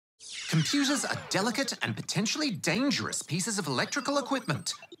Computers are delicate and potentially dangerous pieces of electrical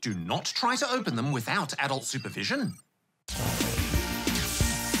equipment. Do not try to open them without adult supervision.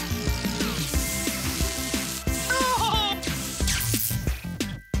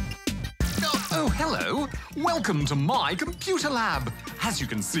 Oh, hello. Welcome to my computer lab. As you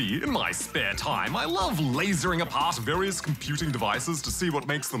can see, in my spare time, I love lasering apart various computing devices to see what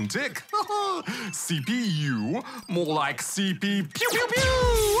makes them tick. CPU, more like CP pew pew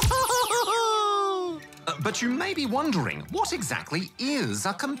pew. But you may be wondering, what exactly is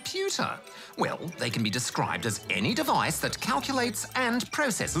a computer? Well, they can be described as any device that calculates and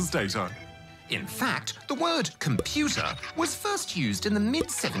processes data. In fact, the word computer was first used in the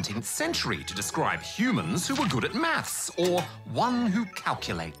mid-17th century to describe humans who were good at maths, or one who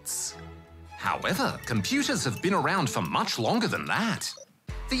calculates. However, computers have been around for much longer than that.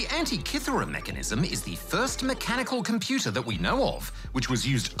 The Antikythera mechanism is the first mechanical computer that we know of, which was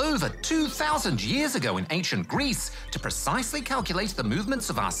used over 2,000 years ago in ancient Greece to precisely calculate the movements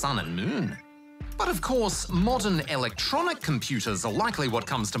of our sun and moon. But of course, modern electronic computers are likely what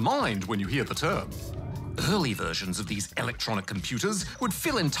comes to mind when you hear the term. Early versions of these electronic computers would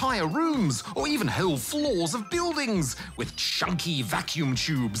fill entire rooms or even whole floors of buildings with chunky vacuum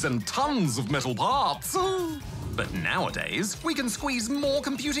tubes and tons of metal parts. But nowadays, we can squeeze more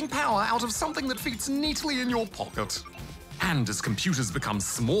computing power out of something that fits neatly in your pocket. And as computers become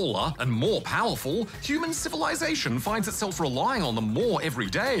smaller and more powerful, human civilization finds itself relying on them more every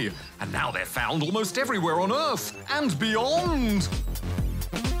day. And now they're found almost everywhere on Earth and beyond.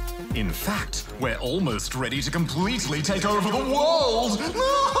 In fact, we're almost ready to completely take over the world.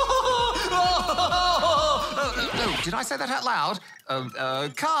 Oh, did I say that out loud?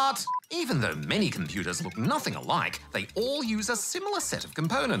 Cut! Even though many computers look nothing alike, they all use a similar set of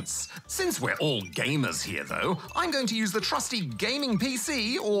components. Since we're all gamers here, though, I'm going to use the trusty gaming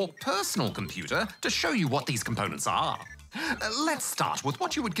PC, or personal computer, to show you what these components are. Let's start with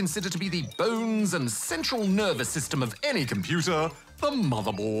what you would consider to be the bones and central nervous system of any computer, the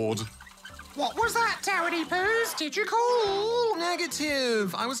motherboard. What was that, Dowdy Poos? Did you call?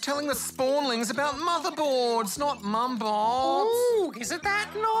 Negative. I was telling the spawnlings about motherboards, not mumboards. Ooh, isn't that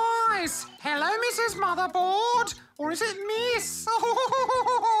nice? Hello, Mrs. Motherboard. Or is it Miss?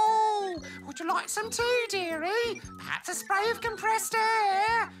 Oh, would you like some tea, dearie? Perhaps a spray of compressed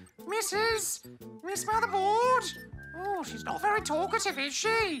air? Miss Motherboard? Oh, she's not very talkative, is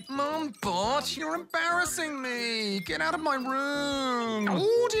she? Mumbot, you're embarrassing me. Get out of my room.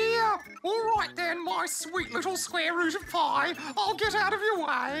 Oh, dear. All right, then, my sweet little square root of pie. I'll get out of your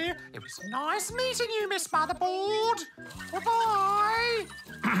way. It was nice meeting you, Miss Motherboard. Bye-bye.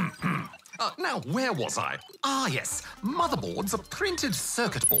 Now, where was I? Ah, yes. Motherboards are printed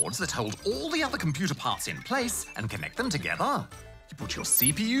circuit boards that hold all the other computer parts in place and connect them together. You put your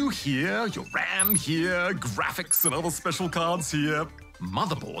CPU here, your RAM here, graphics and other special cards here.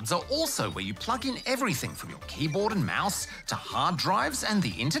 Motherboards are also where you plug in everything from your keyboard and mouse to hard drives and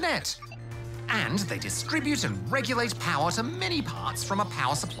the internet. And they distribute and regulate power to many parts from a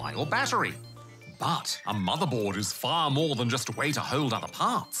power supply or battery. But a motherboard is far more than just a way to hold other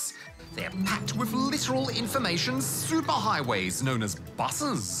parts. They're packed with literal information superhighways known as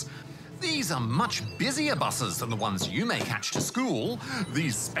buses. These are much busier buses than the ones you may catch to school.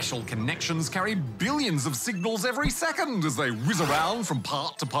 These special connections carry billions of signals every second as they whiz around from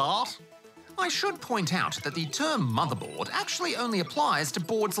part to part. I should point out that the term motherboard actually only applies to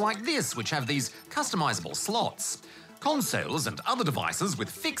boards like this, which have these customizable slots. Consoles and other devices with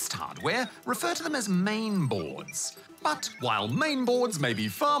fixed hardware refer to them as main boards. But while main boards may be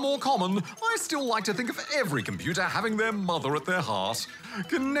far more common, I still like to think of every computer having their mother at their heart,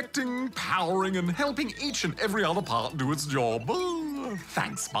 connecting, powering, and helping each and every other part do its job.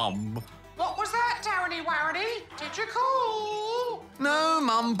 Thanks, Mum. What was that, Downy Warity? Did you call? No,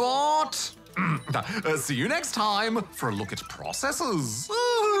 Mumbot. See you next time for a look at processors.